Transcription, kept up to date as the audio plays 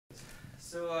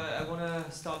So I want to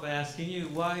start by asking you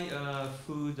why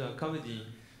food comedy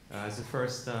as the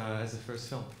first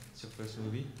film. It's your first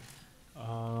movie.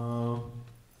 Um,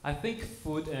 I think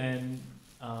food and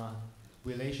uh,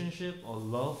 relationship or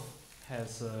love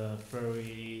has a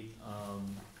very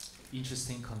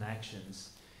interesting connections.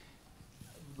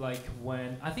 Like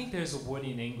when I think there's a word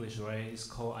in English, right? It's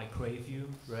called "I crave you,"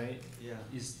 right? Yeah.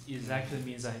 It actually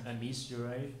means I miss you,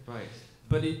 right? Right.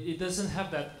 But it doesn't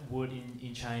have that word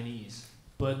in Chinese.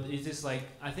 But it is like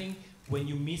I think when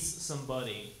you miss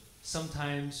somebody,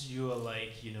 sometimes you are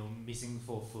like missing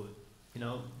for food.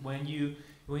 When you're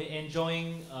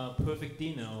enjoying a perfect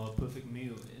dinner or a perfect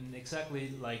meal, and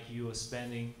exactly like you are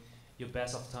spending your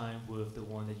best of time with the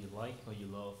one that you like or you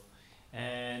love,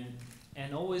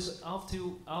 and always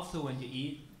after when you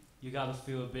eat, you gotta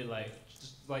feel a bit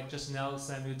like just now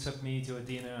Samuel took me to a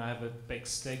dinner. I have a big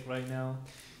steak right now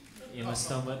in my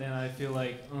stomach, and I feel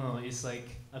like it's like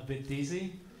a bit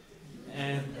dizzy,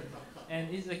 and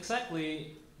it's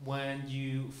exactly when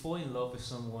you fall in love with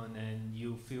someone and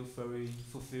you feel very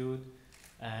fulfilled,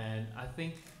 and I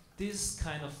think this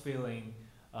kind of feeling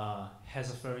has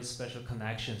a very special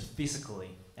connection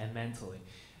physically and mentally,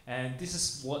 and this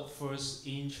is what first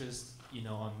interest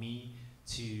on me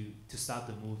to start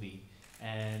the movie,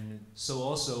 and so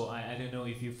also I don't know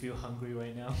if you feel hungry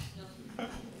right now.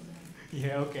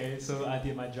 Yeah, okay. So I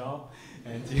did my job,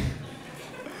 and you,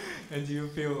 and do you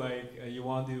feel like you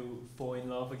want to fall in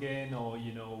love again, or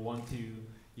want to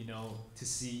to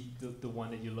see the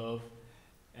one that you love?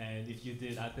 And if you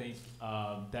did, I think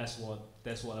that's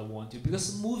what I want to.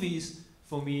 Because movies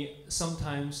for me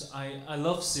sometimes I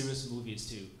love serious movies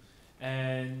too,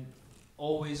 and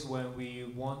always when we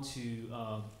want to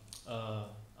uh,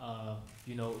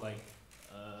 like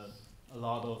a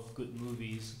lot of good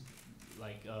movies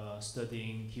like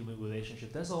studying human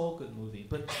relationship. That's all good movie.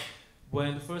 But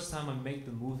when the first time I make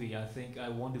the movie, I think I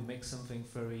want to make something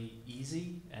very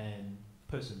easy and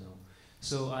personal.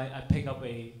 So I pick up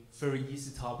a very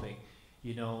easy topic.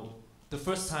 The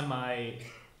first time I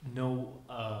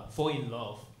fall in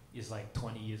love is like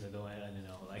 20 years ago. I don't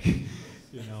know, like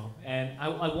and I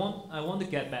want to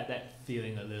get back that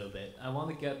feeling a little bit. I want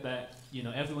to get that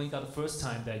everyone got the first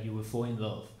time that you will fall in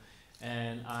love,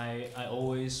 and I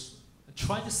always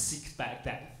try to seek back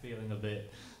that feeling a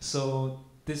bit. So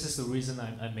this is the reason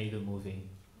I made the movie.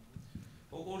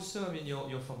 Also, I mean,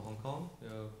 you're from Hong Kong.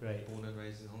 You're Right. born and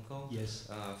raised in Hong Kong. Yes.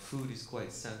 Food is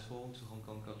quite central to Hong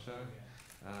Kong culture,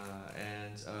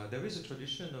 and there is a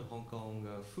tradition of Hong Kong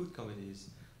food comedies.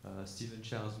 Stephen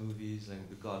Chow's movies, like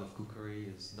The God of Cookery,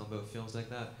 there's a number of films like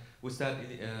that. Was that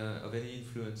of any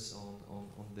influence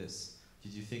on this?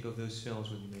 Did you think of those films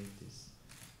when you made this?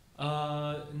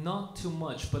 Not too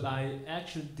much, but I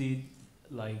actually did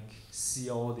like see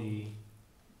all the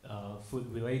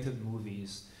food-related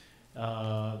movies.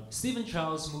 Stephen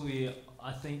Chow's movie,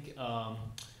 I think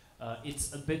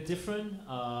it's a bit different.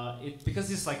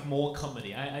 Because it's like more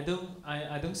comedy. I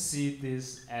don't see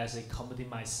this as a comedy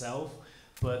myself,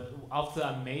 but after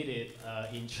I made it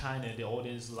in China, the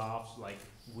audience laughs like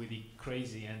really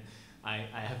crazy, and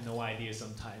I have no idea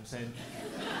sometimes. And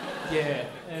yeah,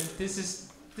 and this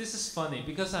is funny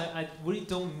because I really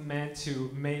don't meant to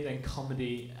make a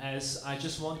comedy, as I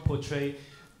just want to portray,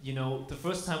 the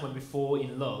first time when we fall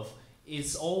in love,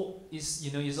 it's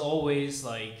always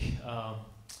like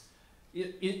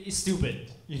it's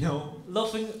stupid,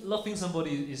 loving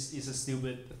somebody is a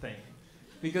stupid thing,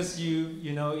 because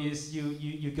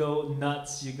you go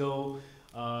nuts,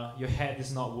 your head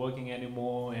is not working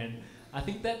anymore, and I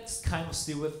think that kind of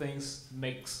stupid things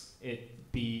makes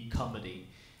it be comedy.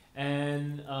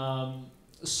 And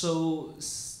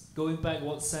going back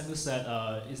what Samuel said,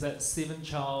 is that Stephen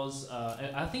Chow's,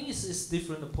 I think it's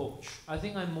different approach. I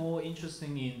think I'm more interested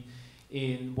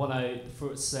in what I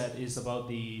first said is about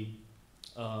the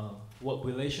what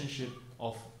relationship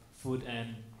of food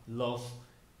and love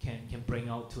can bring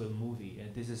out to a movie,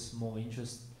 and this is more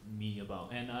interest me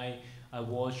about. And I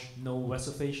watched No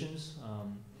Reservations.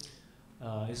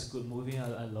 It's a good movie.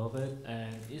 I love it,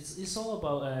 and it's all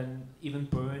about an even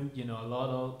burn. A lot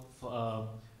of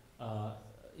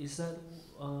is that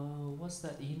what's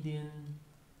that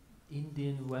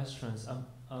Indian restaurants? A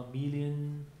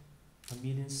million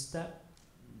step.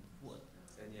 What?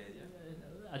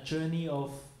 Yeah. A journey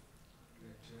of.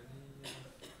 Journey.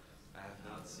 I have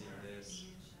not seen this.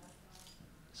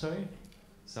 Sorry.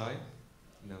 Sorry.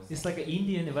 No. It's like an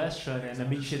Indian restaurant and a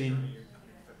Michelin.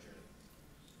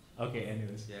 Okay,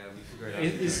 anyways. Yeah, we figured out.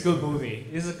 It's a good movie.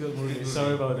 It's a good movie.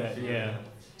 Sorry about that. Yeah.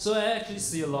 So I actually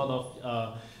see a lot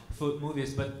of food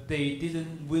movies, but they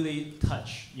didn't really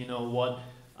touch, what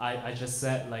I just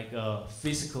said like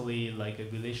physically like a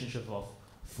relationship of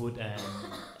food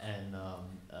and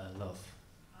love.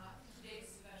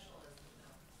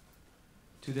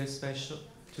 Today's special.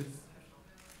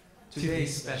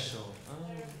 Today's special. Oh.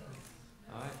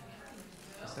 All right.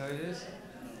 Is that what it is?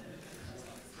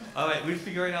 All right, we'll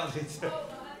figure it out later.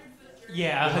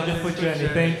 Yeah, 100-foot journey.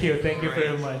 Thank you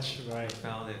very much. Right.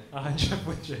 Found it.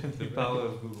 100-foot journey. The power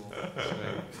of Google. Right.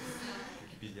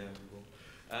 Wikipedia,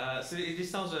 Google. So this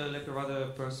sounds like a rather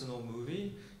personal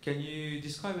movie. Can you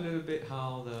describe a little bit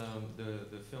how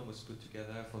the film was put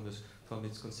together from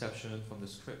its conception, from the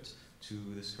script to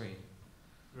the screen?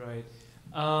 Right.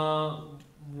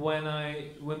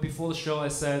 When before the show I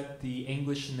said the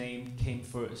English name came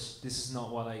first. This is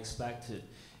not what I expected.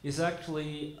 It's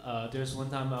actually there's one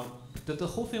time the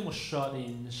whole film was shot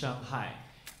in Shanghai,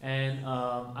 and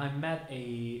I met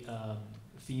a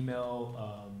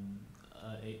female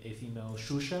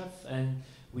sous chef, and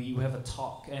we have a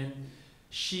talk, and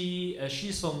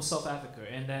she's from South Africa,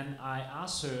 and then I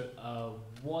asked her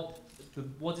what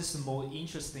is the most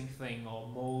interesting thing or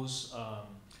most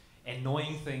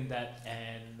annoying thing that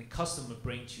a customer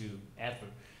bring to you ever,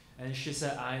 and she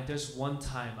said there's one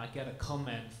time I get a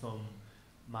comment from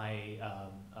my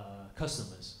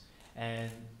customers,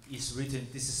 and it's written,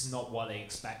 "This is not what I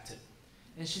expected."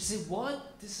 And she said,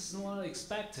 "What? This is not what I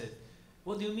expected?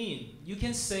 What do you mean? You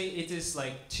can say it is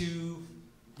like too,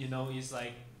 it's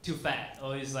like too fat,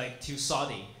 or it's like too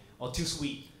salty, or too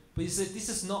sweet. But you said, this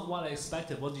is not what I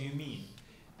expected. What do you mean?"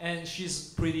 And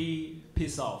she's pretty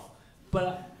pissed off.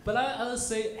 But I'll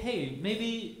say, hey,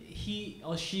 maybe he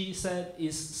or she said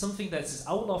is something that's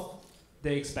out of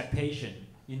their expectation.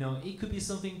 It could be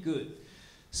something good.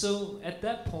 So at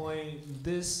that point,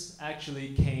 this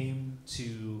actually came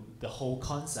to the whole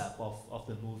concept of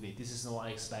the movie. This is not what I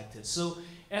expected. So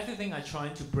everything I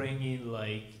tried to bring in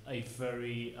like a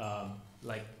very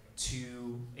like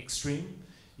too extreme,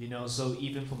 So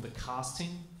even from the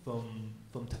casting, from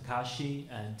Takashi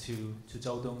and to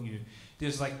Zhao Dongyu,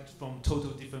 there's like from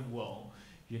total different world.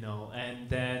 And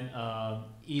then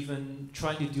even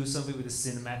trying to do something with the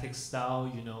cinematic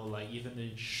style, like even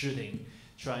the shooting,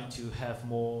 trying to have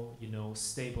more,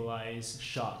 stabilized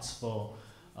shots for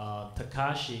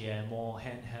Takashi and more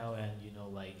handheld and,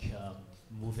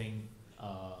 moving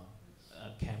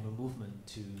camera movement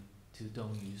to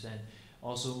Dongyu's, and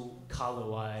also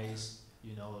color-wise,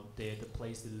 the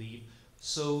place they live.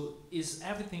 So is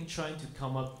everything trying to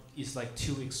come up is like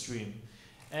too extreme.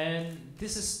 And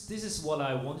this is what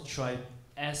I want to try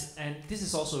and this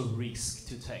is also a risk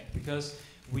to take, because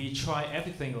we try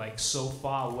everything like so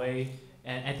far away,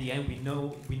 and at the end we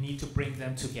know we need to bring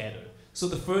them together. So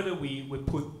the further we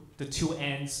put the two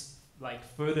ends like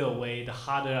further away, the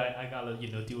harder I gotta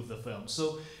deal with the film.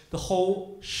 So the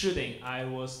whole shooting, I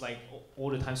was like all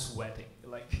the time sweating,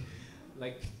 like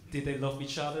did they love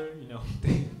each other?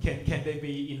 Can they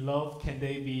be in love? Can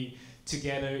they be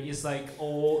together? It's like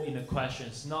all in the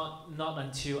questions, not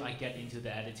until I get into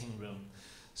the editing room.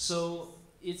 So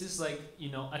it is like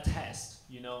a test.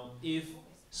 If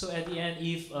so at the end,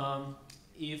 if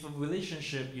a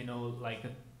relationship, like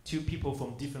two people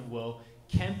from different world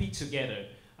can be together,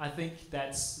 I think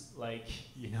that's like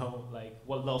like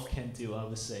what love can do, I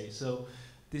would say. So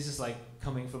this is like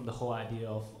coming from the whole idea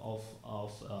of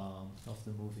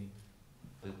the movie.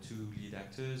 The two lead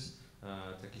actors,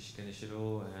 Takeshi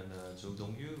Kaneshiro and Zhou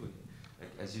Dongyu.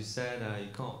 Like, as you said,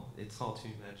 it's hard to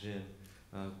imagine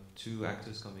two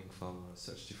actors coming from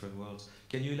such different worlds.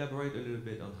 Can you elaborate a little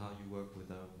bit on how you work with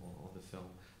them on the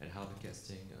film and how the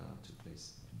casting took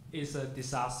place? It's a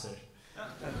disaster.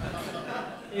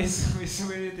 It's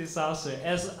really a disaster.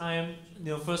 As I'm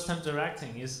first time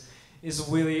directing, is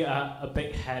really a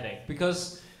big headache,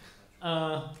 because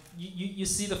you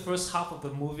see the first half of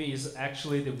the movie is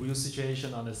actually the real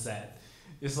situation on the set.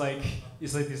 It's like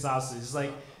disaster. It's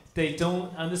like they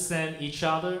don't understand each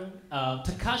other.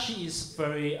 Takashi is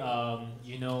very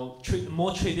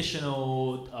more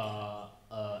traditional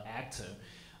actor,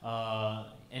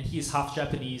 and he's half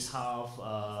Japanese, half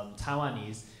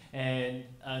Taiwanese. And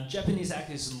Japanese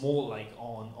actor is more like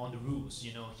on the rules.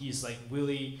 He's like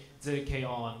really dedicated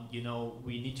on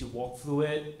we need to walk through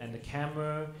it, and the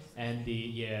camera and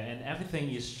and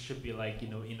everything should be like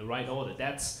in the right order.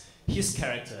 That's his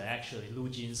character, actually, Lu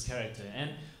Jin's character. And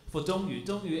for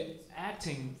Dongyu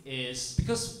acting is,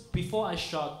 because before I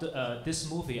shot this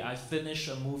movie, I finished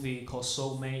a movie called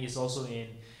Soulmate. It's also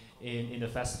in the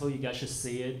festival. You guys should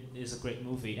see it. It's a great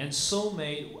movie. And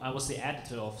Soulmate, I was the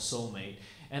editor of Soulmate,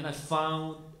 and I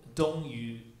found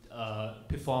Dongyu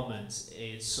performance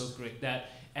is so great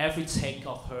that every take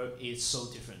of her is so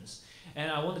different. And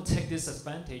I want to take this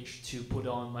advantage to put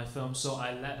on my film, so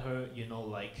I let her, you know,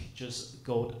 like just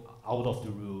go out of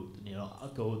the route, you know,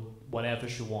 go whatever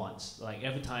she wants. Like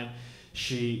every time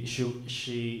she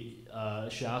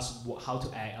asks how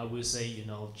to act, I will say, you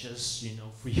know, just, you know,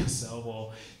 free yourself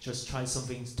or just try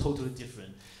something totally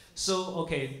different. So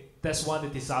okay, that's why the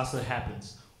disaster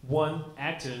happens. One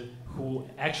actor who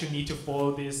actually need to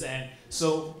follow this, and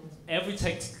so every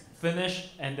take finish,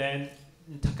 and then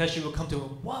Takashi will come to him,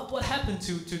 what happened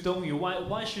to Dongyu?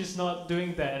 Why she's not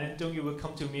doing that? And then Dongyu will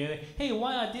come to me and, hey,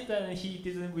 why I did that and he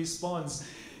didn't respond?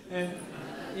 And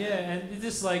yeah, and it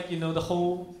is like, you know, the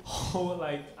whole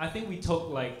like, I think we took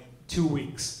like 2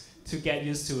 weeks to get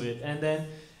used to it, and then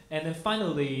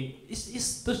finally,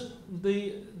 it's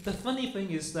the funny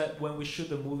thing is that when we shoot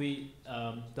the movie,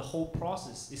 the whole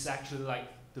process is actually like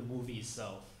the movie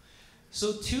itself.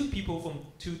 So two people from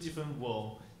two different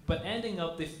worlds, but ending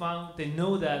up they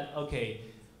know that, okay,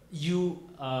 you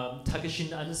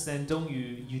Takashi understand,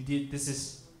 Dongyu, you did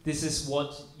this is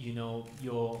what, you know,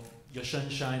 your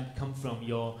sunshine come from,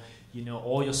 your, you know,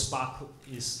 all your spark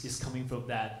is coming from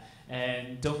that.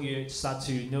 And Dongyu start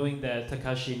to knowing that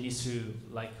Takashi needs to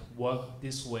like work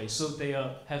this way, so they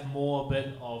have more a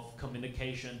bit of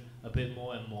communication, a bit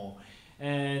more and more,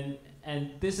 and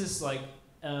this is like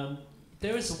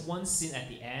there is one scene at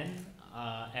the end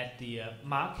at the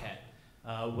market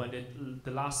when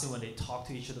the last scene when they talk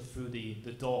to each other through the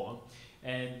door,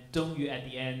 and Dongyu at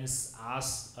the end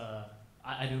asks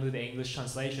I don't know the English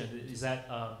translation, is that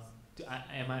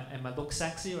am I look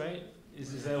sexy, right?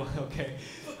 Is that okay?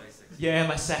 Yeah,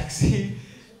 am I sexy?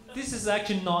 This is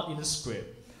actually not in the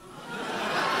script.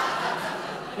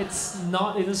 It's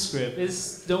not in the script.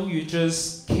 It's Dongyu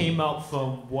just came out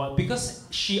from what, because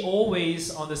she always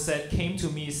on the set came to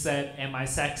me, said, "Am I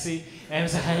sexy?" And I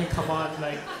was like, "Hey, come on,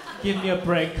 like, give me a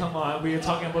break. Come on, we are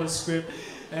talking about the script."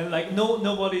 And like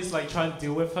nobody's like trying to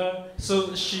deal with her.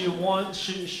 So she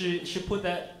put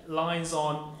that lines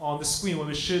on the screen when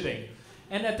we're shooting.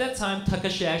 And at that time,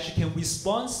 Takashi actually can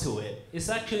respond to it. It's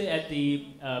actually at the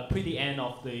pretty end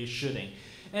of the shooting.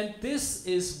 And this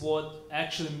is what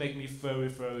actually made me very,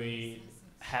 very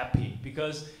happy,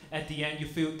 because at the end you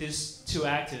feel these two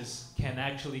actors can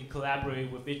actually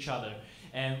collaborate with each other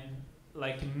and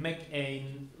like make a,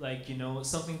 like, you know,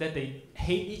 something that they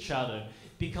hate each other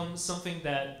become something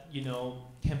that, you know,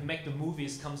 can make the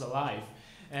movies comes alive.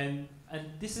 And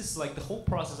this is like the whole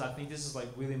process. I think this is like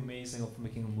really amazing of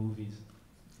making movies.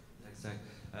 Exactly.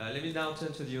 Let me now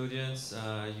turn to the audience.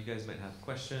 You guys might have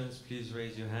questions. Please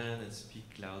raise your hand and speak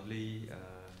loudly.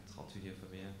 It's hard to hear from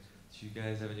here. Do you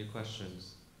guys have any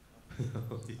questions?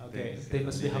 Okay, they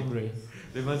must be hungry.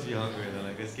 They must be hungry. They're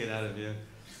like, let's get out of here.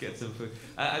 Let's get some food.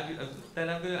 Then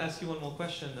I'm going to ask you one more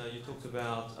question. You talked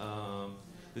about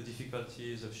the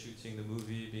difficulties of shooting the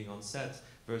movie, being on set,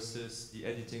 versus the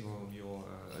editing room. You're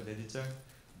an editor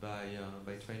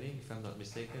by training, if I'm not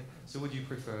mistaken. So what do you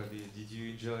prefer? Did you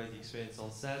enjoy the experience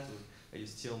on set, or are you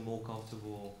still more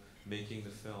comfortable making the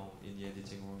film in the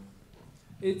editing room?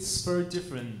 It's very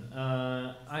different.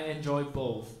 I enjoy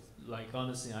both. Like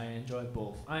honestly, I enjoy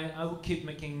both. I will keep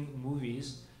making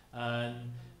movies,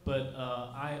 but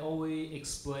I always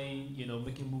explain, you know,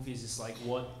 making movies is like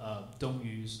what don't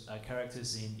use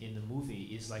characters in the movie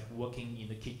is like working in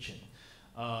the kitchen.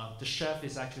 The chef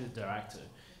is actually the director.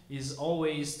 Is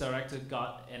always director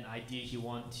got an idea he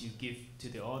want to give to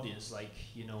the audience, like,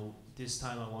 you know, this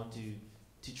time I want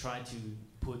to try to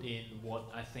put in what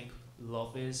I think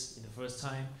love is in the first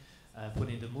time, put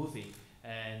in the movie.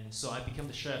 And so I become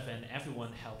the chef and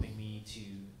everyone helping me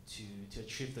to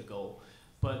achieve the goal.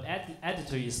 But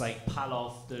editor is like part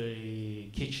of the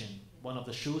kitchen, one of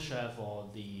the sous chef or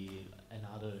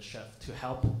another chef to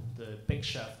help the big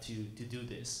chef to do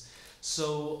this.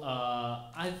 So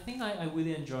I think I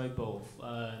really enjoy both,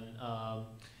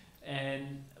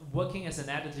 and working as an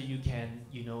editor, you can,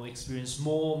 you know, experience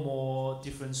more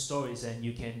different stories, and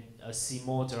you can see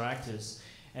more directors.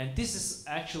 And this is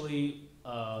actually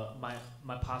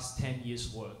my past 10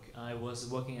 years work. I was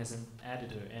working as an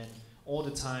editor, and all the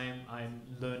time I'm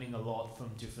learning a lot from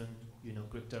different, you know,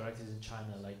 Greek directors in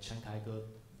China, like Chen Kai-ge,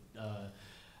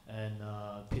 and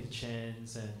Peter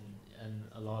Chen's, and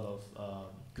a lot of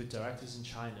good directors in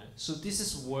China. So this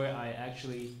is where I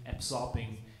actually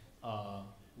absorbing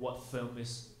what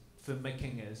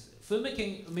filmmaking is.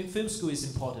 Filmmaking, I mean, film school is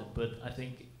important, but I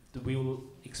think the real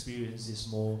experience is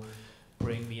more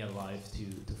bring me alive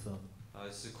to film.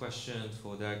 It's a question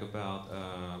for Derek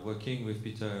about working with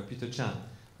Peter Chan,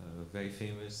 a very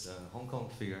famous Hong Kong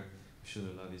figure. I'm sure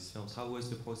you love his films. How was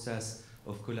the process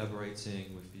of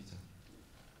collaborating with Peter?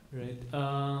 Right.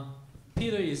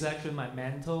 Peter is actually my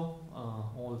mentor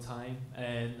all the time,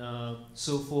 and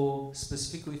so for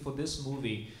specifically for this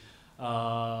movie,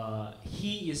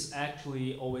 he is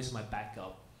actually always my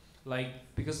backup.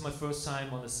 Like because my first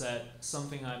time on the set,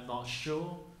 something I'm not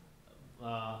sure,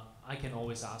 I can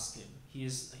always ask him.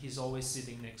 He's always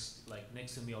sitting next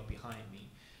to me or behind me,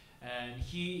 and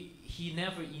he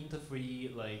never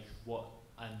interfere like what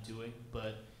I'm doing,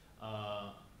 but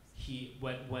he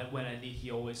when I need,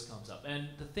 he always comes up. And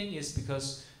the thing is,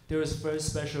 because there is very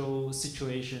special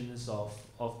situations of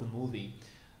the movie.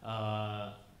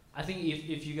 I think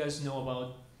if you guys know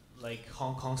about like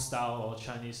Hong Kong style or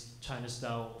China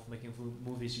style of making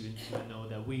movies, you know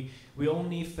that we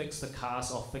only fix the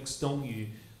cast or fix Dongyu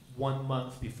 1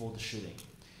 month before the shooting,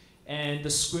 and the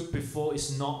script before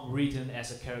is not written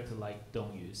as a character like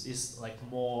Dongyu's. It's like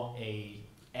more a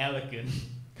elegant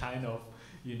kind of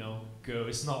girl.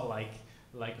 It's not like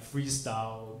a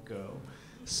freestyle girl.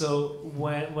 So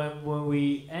when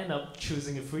we end up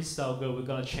choosing a freestyle girl, we're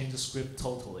gonna change the script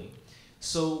totally.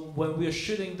 So when we're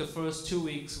shooting the first 2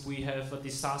 weeks, we have a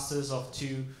disasters of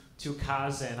two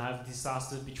cars, and I have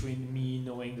disasters between me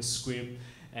knowing the script,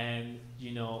 and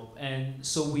and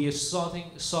so we are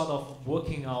sort of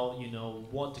working out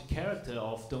what the character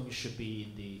of Dongyu should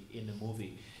be in the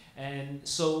movie. And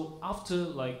so after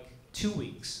like 2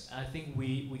 weeks, I think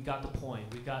we got the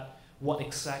point. We got what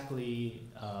exactly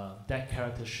that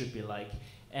character should be like,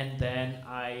 and then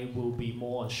I will be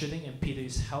more on shooting, and Peter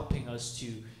is helping us to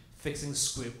fixing the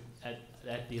script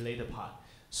at the later part.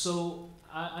 So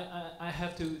I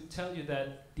have to tell you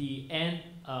that the end,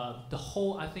 the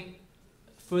whole, I think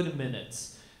 30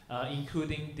 minutes,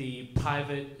 including the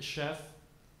private chef,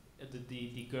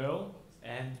 the girl,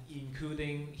 and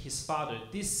including his father,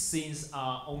 these scenes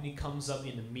only comes up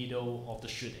in the middle of the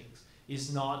shootings. It's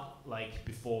not like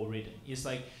before written. It's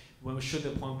like when we shoot the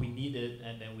point we need it,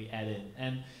 and then we add it.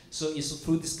 And so it's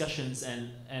through discussions,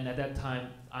 and at that time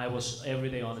I was every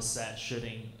day on the set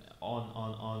shooting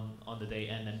on the day,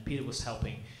 and then Peter was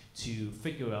helping to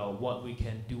figure out what we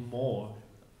can do more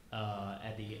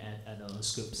at the end and on the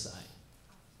script side.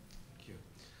 Thank you.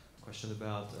 Question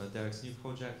about Derek's new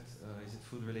project. Is it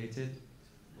food related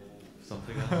or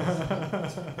something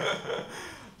else?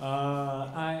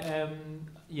 I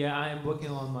am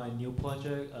working on my new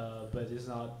project, but it's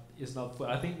not food.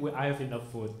 I think I have enough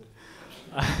food.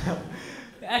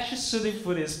 Actually, shooting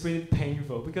food is pretty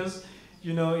painful because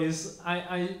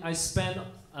I spent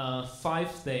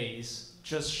 5 days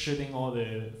just shooting all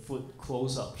the food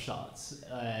close-up shots,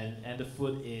 and the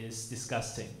food is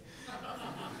disgusting.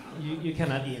 You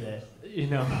cannot eat it.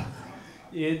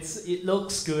 It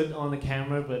looks good on the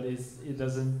camera, but it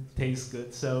doesn't taste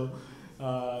good. So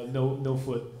no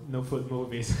food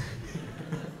movies.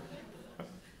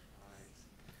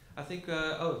 I think.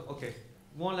 Okay.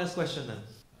 One last question then.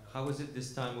 How was it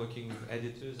this time working with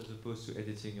editors as opposed to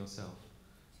editing yourself?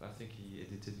 I think he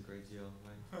edited a great deal,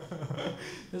 right?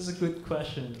 That's a good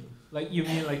question. Like you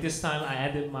mean like this time I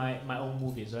edit my own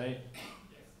movies, right?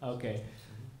 Okay.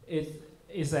 It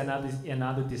is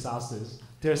another disasters.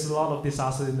 There's a lot of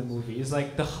disasters in the movie. It's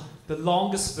like the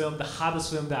longest film, the hardest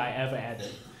film that I ever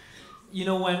edited.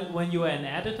 When you are an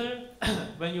editor,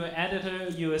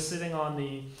 you are sitting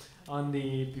in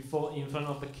front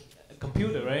of the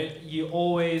computer, right? You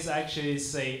always actually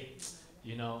say,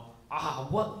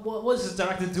 what is the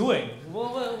director doing?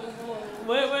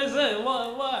 Where is it?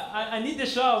 What? I need the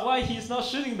shot. Why he's not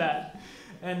shooting that?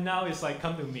 And now it's like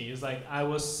come to me. It's like I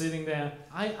was sitting there.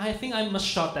 I think I must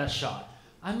shot that shot.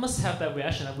 I must have that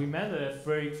reaction. And we remember it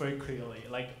very, very clearly.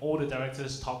 Like all the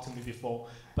directors talked to me before,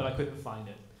 but I couldn't find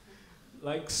it.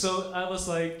 So I was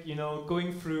like,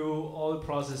 going through all the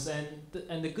process,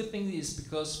 and the good thing is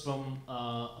because from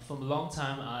a long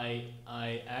time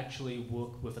I actually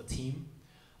work with a team,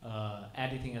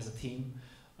 editing as a team,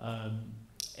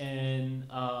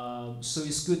 so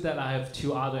it's good that I have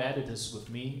 2 other editors with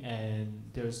me, and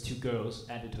there's 2 girls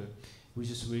editor, which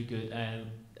is really good,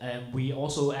 and we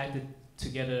also acted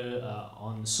together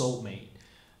on Soulmate,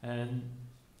 and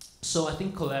so I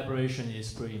think collaboration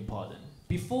is pretty important.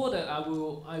 Before that,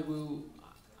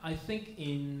 I think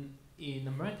in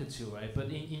America too, right? But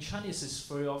in Chinese, it's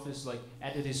very often like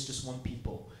editor is just one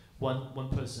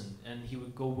person, and he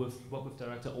would work with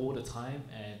director all the time,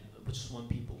 and just one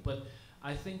people. But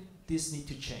I think this need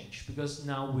to change because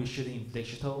now we're shooting in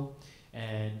digital,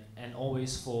 and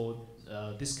always for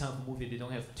this kind of movie, they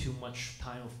don't have too much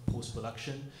time of post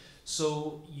production.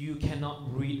 So you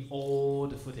cannot read all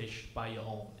the footage by your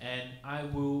own, and I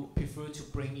will prefer to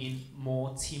bring in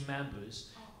more team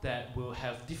members that will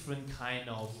have different kind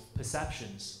of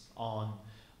perceptions on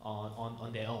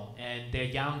on their own, and they're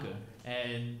younger,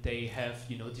 and they have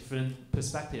different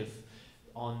perspective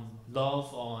on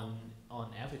love, on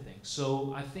everything.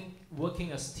 So I think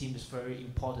working as a team is very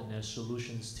important as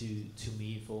solutions to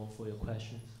me for your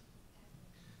questions.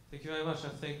 Thank you very much. I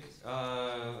think,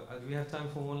 do we have time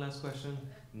for one last question?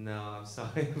 No, I'm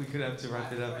sorry. We're going to have to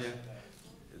wrap it up here.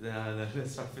 No,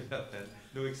 let's wrap it up then.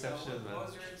 No exception, man. What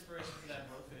was your inspiration for that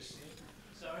blowfish scene?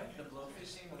 Sorry? The blowfish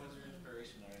scene, what was your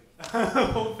inspiration?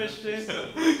 Blowfish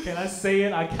scene? Can I say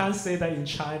it? I can't say that in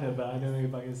China, but I don't know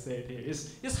if I can say it here.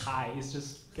 It's high. It's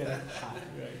just getting high,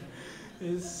 right?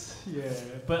 It's, yeah.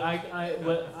 But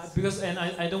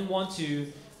I don't want to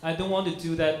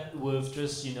do that with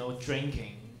just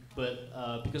drinking.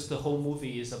 But because the whole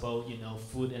movie is about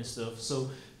food and stuff,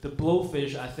 so the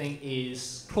blowfish I think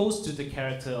is close to the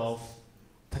character of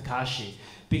Takashi,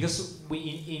 because we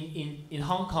in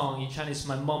Hong Kong, in Chinese,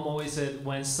 my mom always said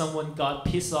when someone got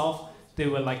pissed off, they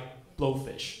were like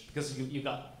blowfish, because you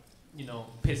got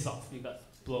pissed off, you got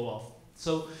blow off.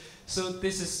 So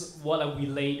this is what I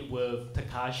relate with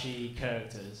Takashi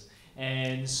characters,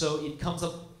 and so it comes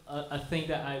up. I think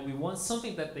that we want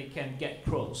something that they can get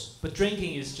close, but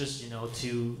drinking is just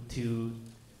too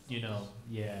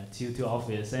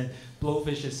obvious, and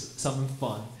blowfish is something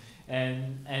fun,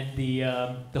 and the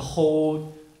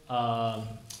whole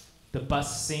the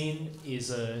bus scene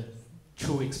is a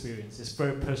true experience. It's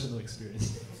very personal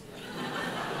experience.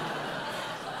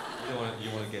 You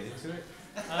want to get into it?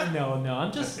 No,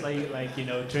 I'm just like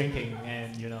drinking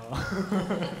and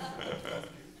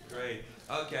Great.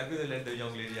 Okay, I'm going to let the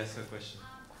young lady ask her question.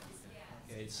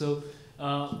 Okay, so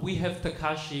we have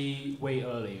Takashi way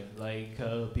earlier, like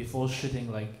before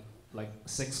shooting, like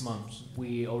 6 months.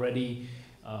 We already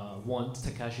want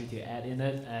Takashi to add in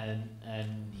it,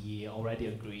 and he already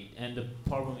agreed. And the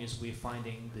problem is we're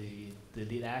finding the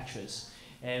lead actress,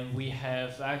 and we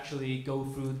have actually go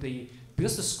through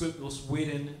because the script was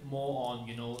written more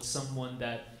on someone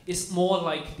that is more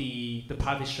like the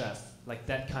private chef. Like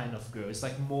that kind of girl. It's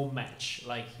like more match,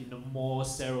 like more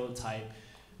stereotype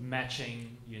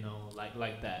matching,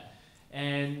 like that.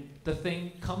 And the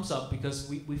thing comes up because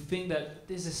we think that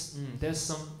this is there's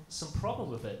some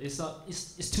problem with it. It's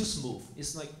too smooth.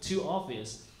 It's like too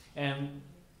obvious, and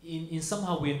in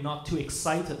somehow we're not too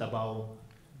excited about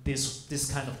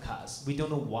this kind of cast. We don't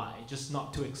know why, just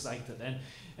not too excited.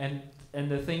 And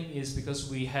the thing is because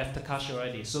we have Takashi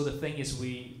already, so the thing is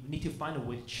we need to find a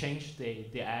way to change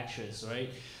the actress, right?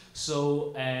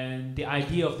 So, and the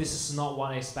idea of this is not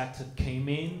what I expected came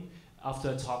in after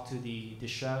I talked to the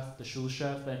chef, the sous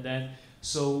chef, and then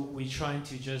so we trying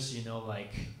to just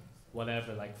like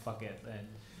whatever, like fuck it, and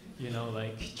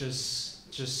like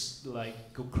just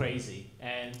like go crazy.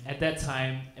 And at that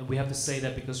time, and we have to say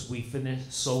that because we finished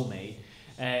Soulmate,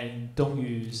 and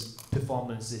Dongyu's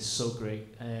performance is so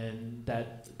great, and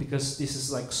that because this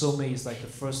is like Soulmate is like the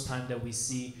first time that we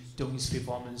see Dongyu's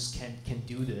performance can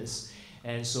do this,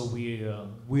 and so we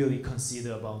really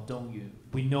consider about Dongyu.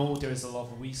 We know there's a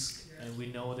lot of risk, and we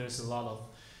know there's a lot of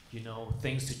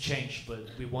things to change, but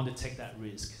we want to take that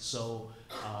risk. So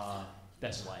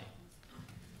that's why.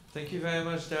 Thank you very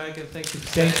much, Derek, and thank you.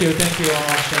 Thank you all.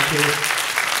 Thank you.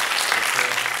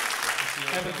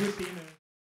 Have a good dinner.